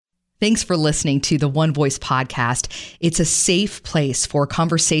Thanks for listening to the One Voice podcast. It's a safe place for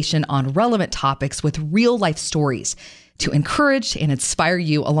conversation on relevant topics with real life stories to encourage and inspire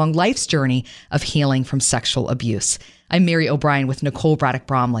you along life's journey of healing from sexual abuse. I'm Mary O'Brien with Nicole Braddock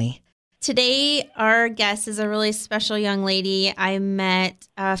Bromley. Today, our guest is a really special young lady I met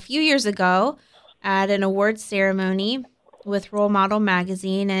a few years ago at an awards ceremony with Role Model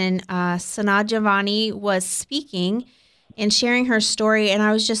Magazine, and Sanaa Giovanni was speaking and sharing her story, and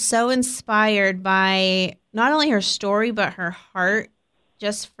I was just so inspired by not only her story, but her heart,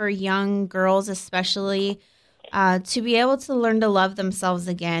 just for young girls especially, to be able to learn to love themselves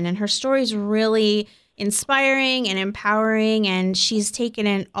again. And her story is really inspiring and empowering, and she's taken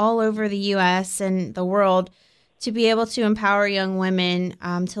it all over the U.S. and the world to be able to empower young women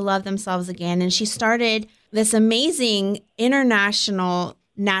to love themselves again. And she started this amazing international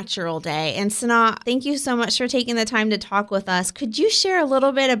Natural Day. And Sanaa, thank you so much for taking the time to talk with us. Could you share a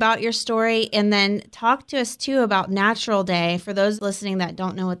little bit about your story and then talk to us too about Natural Day for those listening that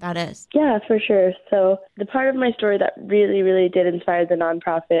don't know what that is? Yeah, for sure. So the part of my story that really did inspire the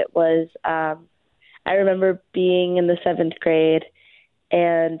nonprofit was I remember being in the 7th grade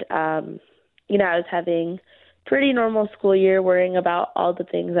and, I was having pretty normal school year, worrying about all the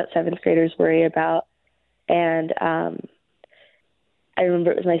things that 7th graders worry about. And I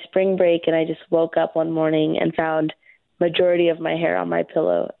remember it was my spring break, and I just woke up one morning and found majority of my hair on my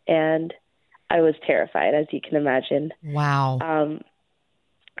pillow, and I was terrified, as you can imagine. Wow. And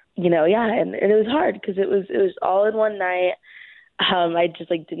it was hard because it was all in one night. I just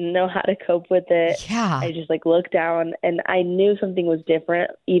didn't know how to cope with it. Yeah. I just looked down, and I knew something was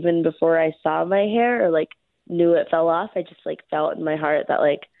different even before I saw my hair or knew it fell off. I just felt in my heart that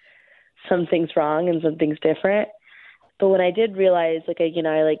something's wrong and something's different. But when I did realize, I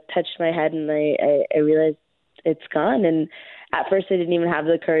touched my head and I realized it's gone. And at first I didn't even have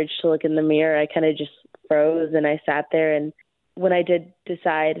the courage to look in the mirror. I kind of just froze and I sat there. And when I did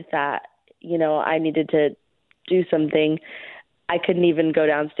decide that, I needed to do something, I couldn't even go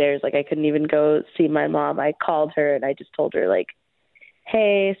downstairs. I couldn't even go see my mom. I called her and I just told her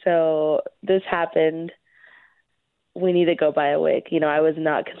hey, so this happened. We need to go buy a wig. I was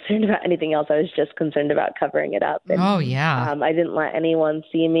not concerned about anything else. I was just concerned about covering it up. And, oh, yeah. I didn't let anyone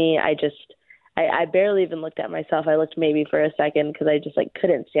see me. I barely even looked at myself. I looked maybe for a second because I just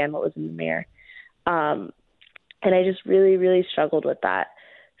couldn't stand what was in the mirror. And I just really struggled with that.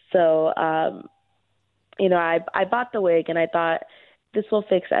 So, I bought the wig and I thought this will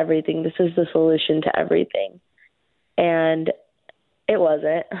fix everything. This is the solution to everything. And it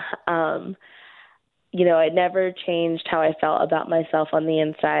wasn't. It never changed how I felt about myself on the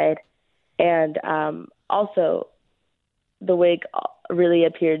inside. And also, the wig really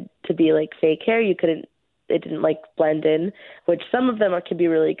appeared to be fake hair. It didn't blend in, which some of them could be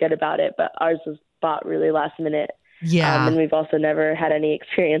really good about it, but ours was bought really last minute. Yeah. And we've also never had any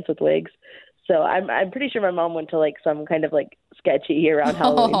experience with wigs. So I'm pretty sure my mom went to some kind of sketchy year-round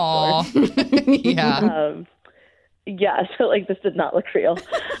Halloween store. Yeah. Yeah, so this did not look real.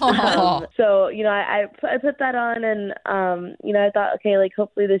 So, I put that on and, I thought, okay,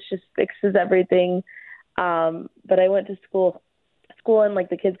 hopefully this just fixes everything. But I went to school and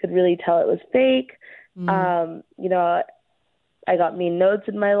the kids could really tell it was fake. I got mean notes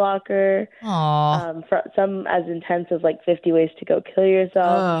in my locker. Some as intense as 50 ways to go kill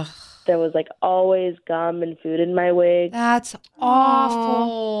yourself. Ugh. There was always gum and food in my wig. That's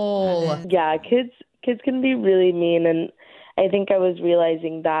awful. Yeah, kids can be really mean, and I think I was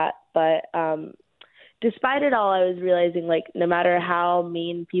realizing that. But despite it all, I was realizing no matter how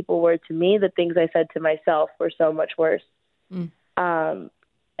mean people were to me, the things I said to myself were so much worse. And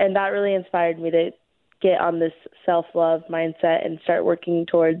that really inspired me to get on this self-love mindset and start working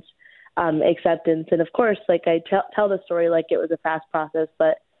towards acceptance. And of course, I tell the story like it was a fast process,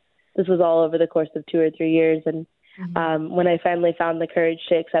 but this was all over the course of 2 or 3 years. And when I finally found the courage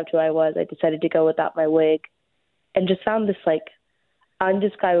to accept who I was, I decided to go without my wig and just found this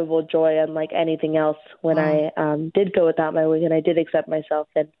undescribable joy unlike anything else when I did go without my wig and I did accept myself.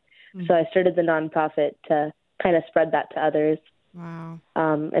 And so I started the nonprofit to kind of spread that to others. Wow.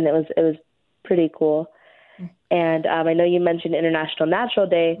 And it was pretty cool. And I know you mentioned International Natural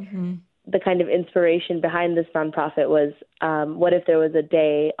Day. The kind of inspiration behind this nonprofit was, what if there was a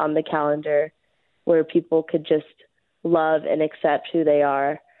day on the calendar where people could just love and accept who they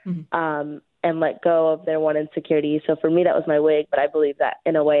are, and let go of their one insecurity. So for me, that was my wig, but I believe that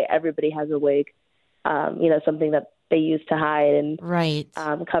in a way, everybody has a wig, something that they use to hide and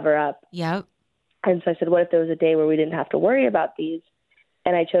cover up. Yep. And so I said, what if there was a day where we didn't have to worry about these?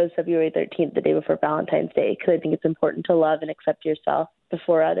 And I chose February 13th, the day before Valentine's Day, because I think it's important to love and accept yourself.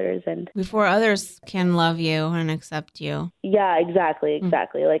 before others. And before others can love you and accept you. yeah, exactly.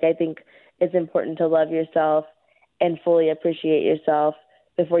 Like, I think it's important to love yourself and fully appreciate yourself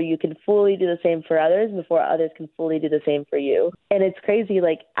before you can fully do the same for others, before others can fully do the same for you. And it's crazy,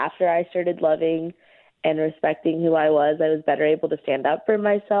 like, after I started loving and respecting who I was better able to stand up for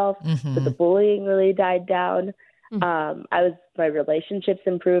myself. So the bullying really died down. My relationships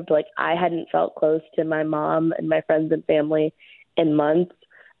improved. Like, I hadn't felt close to my mom and my friends and family in months.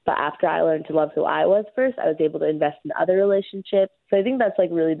 But after I learned to love who I was first, I was able to invest in other relationships. So I think that's like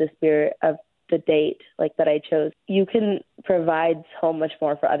really the spirit of the date, like, that I chose. You can provide so much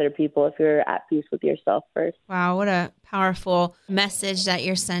more for other people if you're at peace with yourself first. Wow, what a powerful message that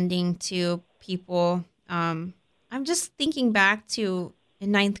you're sending to people. I'm just thinking back to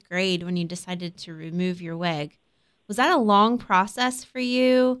in 9th grade when you decided to remove your wig. Was that a long process for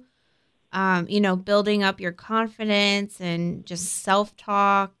you? Building up your confidence and just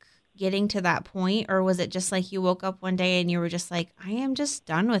self-talk, getting to that point? Or was it just like you woke up one day and you were just like, I am just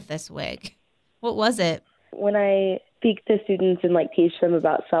done with this wig? What was it? When I speak to students and like teach them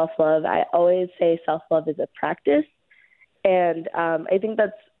about self-love, I always say self-love is a practice. And I think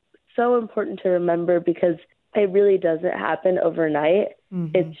that's so important to remember because it really doesn't happen overnight.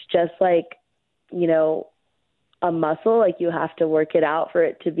 It's just like, a muscle. Like, you have to work it out for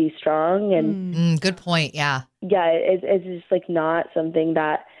it to be strong. And good point. Yeah. It's just like not something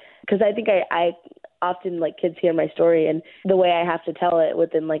that, because I think I often, like, kids hear my story and the way I have to tell it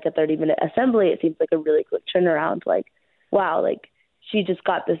within like a 30-minute assembly, it seems like a really quick turnaround. Like, wow, like, she just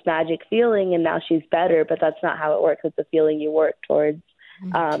got this magic feeling and now she's better, but that's not how it works. It's a feeling you work towards.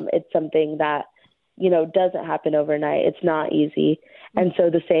 It's something that, doesn't happen overnight. It's not easy. And so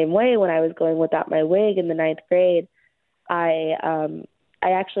the same way, when I was going without my wig in the 9th grade, I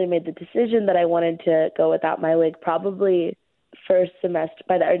actually made the decision that I wanted to go without my wig probably by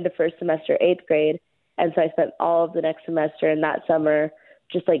the end of first semester, 8th grade. And so I spent all of the next semester and that summer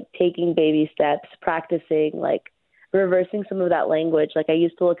just like taking baby steps, practicing, like reversing some of that language. Like, I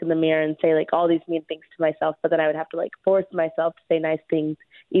used to look in the mirror and say like all these mean things to myself, but then I would have to like force myself to say nice things,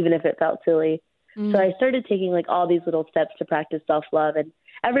 even if it felt silly. So I started taking like all these little steps to practice self-love, and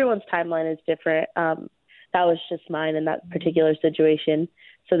everyone's timeline is different. That was just mine in that particular situation.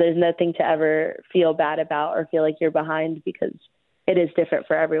 So there's nothing to ever feel bad about or feel like you're behind because it is different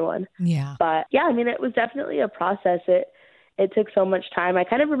for everyone. Yeah. But yeah, I mean, it was definitely a process. It took so much time. I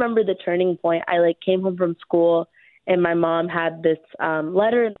kind of remember the turning point. I like came home from school and my mom had this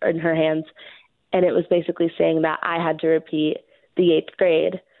letter in her hands, and it was basically saying that I had to repeat the 8th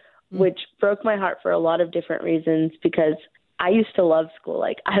grade, which broke my heart for a lot of different reasons because I used to love school.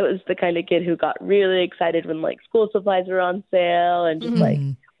 Like, I was the kind of kid who got really excited when like school supplies were on sale and just like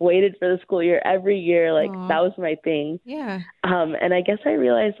waited for the school year every year. Like, that was my thing. Yeah. And I guess I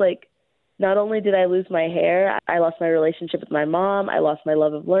realized, like, not only did I lose my hair, I lost my relationship with my mom. I lost my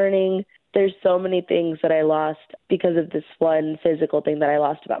love of learning. There's so many things that I lost because of this one physical thing that I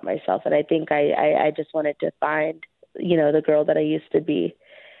lost about myself. And I think I just wanted to find, the girl that I used to be.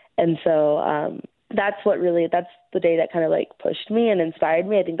 And so that's the day that kind of like pushed me and inspired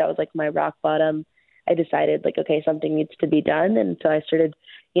me. I think that was like my rock bottom. I decided like, okay, something needs to be done. And so I started,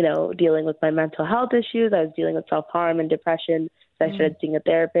 dealing with my mental health issues. I was dealing with self-harm and depression. So I started seeing a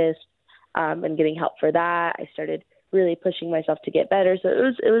therapist and getting help for that. I started really pushing myself to get better. So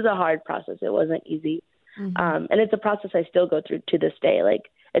it was a hard process. It wasn't easy. And it's a process I still go through to this day. Like,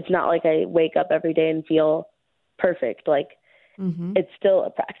 it's not like I wake up every day and feel perfect. Like, it's still a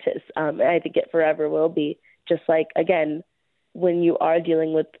practice. And I think it forever will be. Just like, again, when you are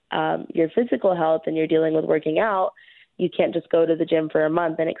dealing with your physical health and you're dealing with working out, you can't just go to the gym for a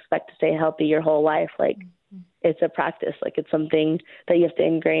month and expect to stay healthy your whole life. Like, it's a practice. Like, it's something that you have to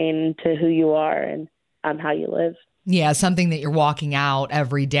ingrain to who you are and how you live. Yeah, something that you're walking out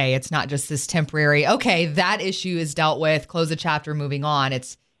every day. It's not just this temporary, okay, that issue is dealt with, close a chapter, moving on.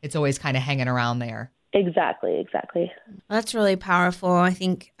 It's always kind of hanging around there. Exactly. That's really powerful. I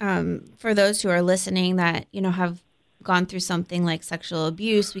think for those who are listening that, have gone through something like sexual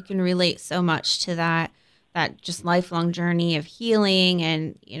abuse, we can relate so much to that just lifelong journey of healing.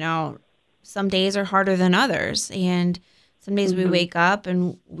 And, some days are harder than others. And some days we wake up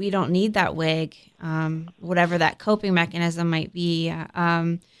and we don't need that wig, whatever that coping mechanism might be.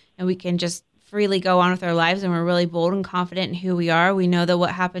 And we can just freely go on with our lives, and we're really bold and confident in who we are. We know that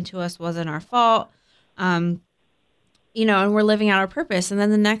what happened to us wasn't our fault. And we're living out our purpose. And then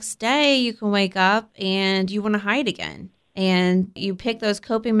the next day you can wake up and you want to hide again. And you pick those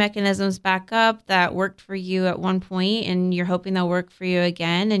coping mechanisms back up that worked for you at one point, and you're hoping they'll work for you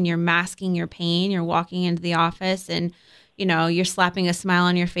again. And you're masking your pain. You're walking into the office and, you're slapping a smile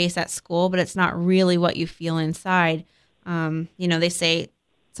on your face at school, but it's not really what you feel inside. They say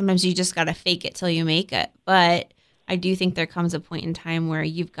sometimes you just got to fake it till you make it. But I do think there comes a point in time where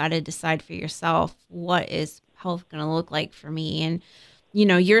you've got to decide for yourself, what is health going to look like for me? And,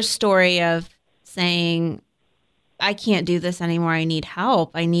 your story of saying, I can't do this anymore. I need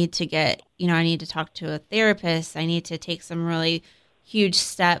help. I need to I need to talk to a therapist. I need to take some really huge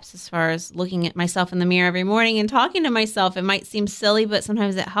steps as far as looking at myself in the mirror every morning and talking to myself. It might seem silly, but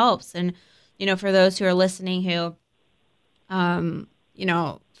sometimes it helps. And, for those who are listening who,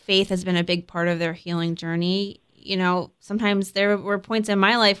 faith has been a big part of their healing journey. Sometimes there were points in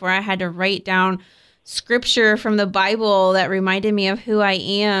my life where I had to write down scripture from the Bible that reminded me of who I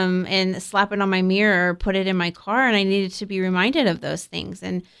am and slap it on my mirror, put it in my car. And I needed to be reminded of those things.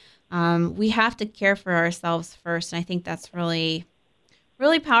 And we have to care for ourselves first. And I think that's really,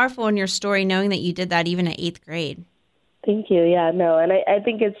 really powerful in your story, knowing that you did that even at 8th grade. Thank you. Yeah, no. And I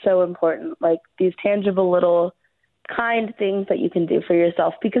think it's so important, like these tangible little kind things that you can do for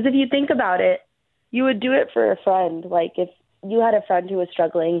yourself. Because if you think about it, you would do it for a friend. Like if you had a friend who was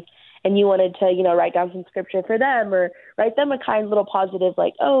struggling and you wanted to, write down some scripture for them or write them a kind little positive,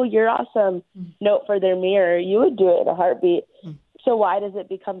 like, oh, you're awesome note for their mirror, you would do it in a heartbeat. So why does it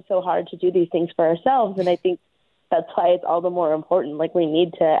become so hard to do these things for ourselves? And I think that's why it's all the more important. Like we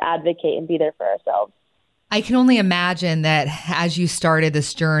need to advocate and be there for ourselves. I can only imagine that as you started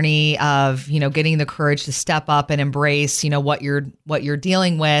this journey of, getting the courage to step up and embrace, what you're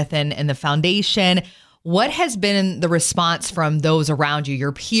dealing with and the foundation, what has been the response from those around you,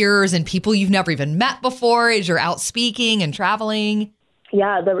 your peers and people you've never even met before as you're out speaking and traveling?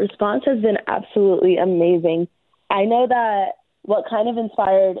 Yeah, the response has been absolutely amazing. I know that what kind of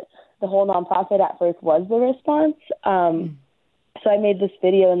inspired the whole nonprofit at first was the response. So I made this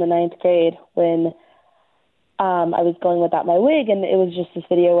video in the 9th grade when I was going without my wig, and it was just this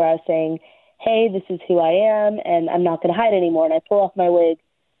video where I was saying, hey, this is who I am, and I'm not going to hide anymore. And I pull off my wig.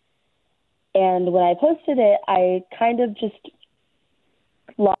 And when I posted it, I kind of just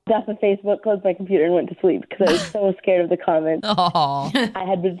logged off of Facebook, closed my computer, and went to sleep because I was so scared of the comments. I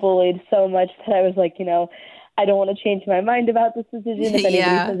had been bullied so much that I was like, I don't want to change my mind about this decision. If anybody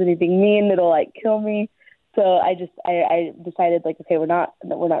says anything mean, it'll kill me. So I decided okay, we're not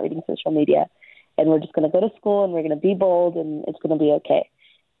reading social media, and we're just going to go to school and we're going to be bold and it's going to be okay.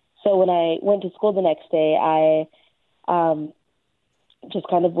 So when I went to school the next day, I just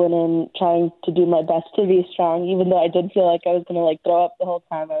kind of went in trying to do my best to be strong, even though I did feel like I was going to throw up the whole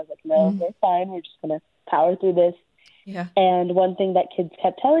time. I was like, no, we're fine. We're just going to power through this. Yeah. And one thing that kids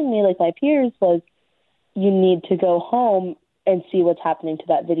kept telling me, like my peers, was you need to go home and see what's happening to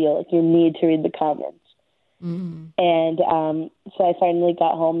that video. Like you need to read the comments. And so I finally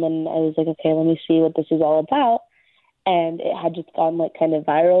got home and I was like, okay, let me see what this is all about. And it had just gone kind of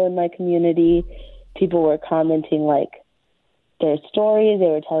viral in my community. People were commenting their stories. They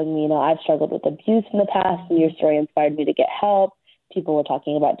were telling me, I've struggled with abuse in the past and your story inspired me to get help. People were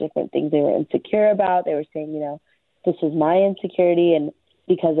talking about different things they were insecure about. They were saying, this is my insecurity and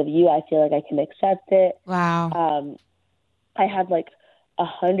because of you, I feel like I can accept it. Wow. I had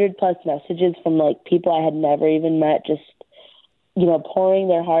 100+ messages from people I had never even met, just, pouring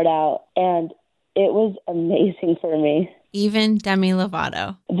their heart out. And it was amazing for me. Even Demi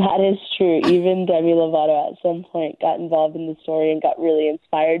Lovato. That is true. Even Demi Lovato at some point got involved in the story and got really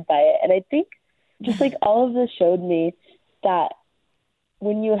inspired by it. And I think just all of this showed me that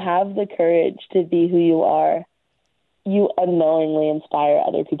when you have the courage to be who you are, you unknowingly inspire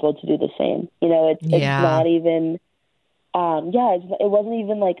other people to do the same. It's not even, it wasn't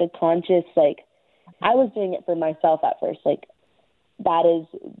even a conscious, I was doing it for myself at first. That is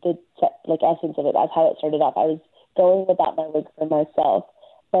the essence of it. That's how it started off. I was going without my wig for myself.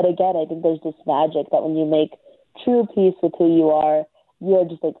 But again, I think there's this magic that when you make true peace with who you are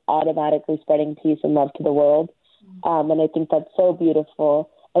just automatically spreading peace and love to the world. And I think that's so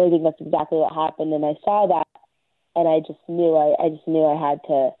beautiful. And I think that's exactly what happened. And I saw that, and I just knew I had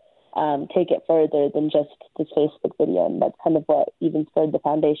to take it further than just this Facebook video. And that's kind of what even spurred the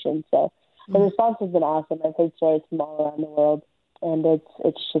foundation. So the response has been awesome. I've heard stories from all around the world, and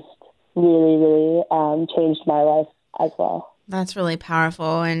it's just really, really changed my life as well. That's really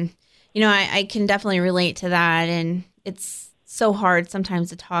powerful. And, I can definitely relate to that. And it's so hard sometimes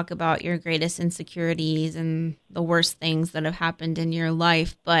to talk about your greatest insecurities and the worst things that have happened in your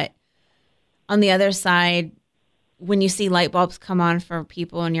life. But on the other side, when you see light bulbs come on for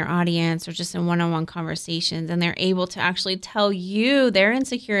people in your audience or just in one-on-one conversations, and they're able to actually tell you their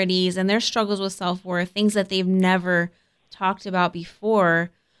insecurities and their struggles with self-worth, things that they've never talked about before,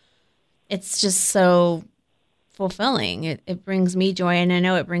 it's just so fulfilling. It brings me joy, and I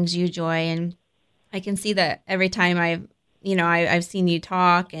know it brings you joy. And I can see that every time I've seen you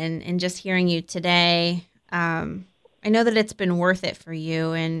talk and just hearing you today. I know that it's been worth it for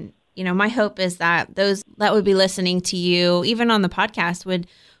you. And, my hope is that those that would be listening to you, even on the podcast,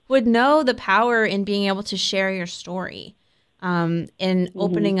 would know the power in being able to share your story, and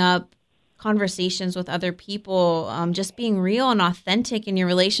opening up conversations with other people, just being real and authentic in your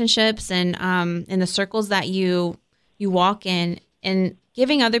relationships and in the circles that you walk in, and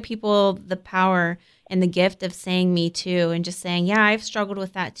giving other people the power and the gift of saying me too, and just saying, yeah, I've struggled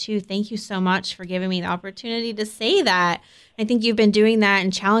with that too. Thank you so much for giving me the opportunity to say that. I think you've been doing that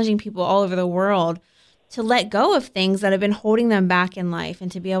and challenging people all over the world to let go of things that have been holding them back in life, and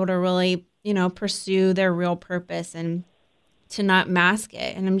to be able to really, pursue their real purpose and to not mask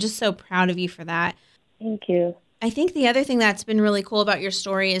it. And I'm just so proud of you for that. Thank you. I think the other thing that's been really cool about your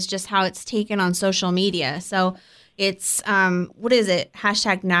story is just how it's taken on social media. So it's, what is it?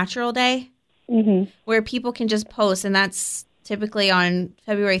 #Natural Day, where people can just post, and that's typically on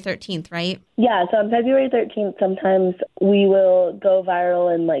February 13th, right? Yeah, so on February 13th, sometimes we will go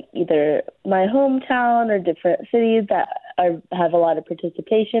viral in either my hometown or different cities that have a lot of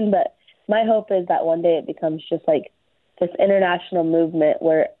participation. But my hope is that one day it becomes just this international movement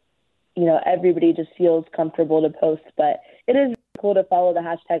where, everybody just feels comfortable to post. But it is cool to follow the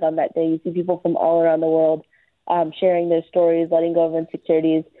hashtag on that day. You see people from all around the world sharing their stories, letting go of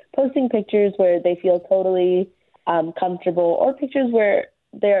insecurities, posting pictures where they feel totally comfortable, or pictures where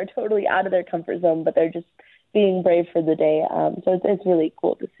they are totally out of their comfort zone, but they're just being brave for the day. So it's really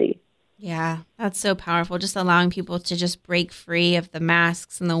cool to see. Yeah, that's so powerful. Just allowing people to just break free of the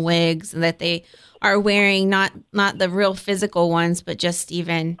masks and the wigs that they are wearing, not the real physical ones, but just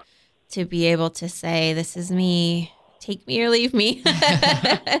even to be able to say, this is me, take me or leave me.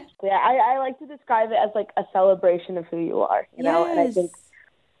 Yeah, I like to describe it as a celebration of who you are, know, and I think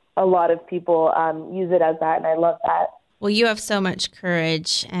a lot of people use it as that, and I love that. Well, you have so much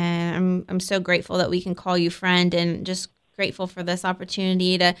courage, and I'm so grateful that we can call you friend, and just grateful for this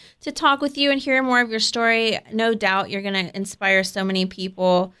opportunity to talk with you and hear more of your story. No doubt you're going to inspire so many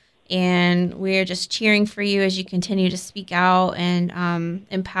people, and we're just cheering for you as you continue to speak out and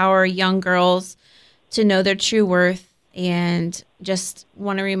empower young girls to know their true worth. And just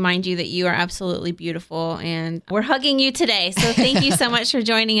want to remind you that you are absolutely beautiful, and we're hugging you today. So thank you so much for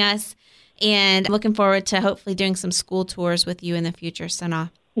joining us, and looking forward to hopefully doing some school tours with you in the future,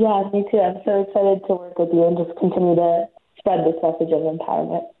 Sana. Yeah, me too. I'm so excited to work with you and just continue to spread this message of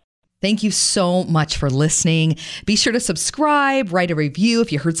empowerment. Thank you so much for listening. Be sure to subscribe, write a review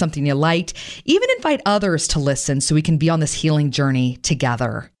if you heard something you liked, even invite others to listen so we can be on this healing journey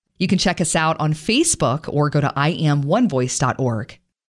together. You can check us out on Facebook or go to iamonevoice.org.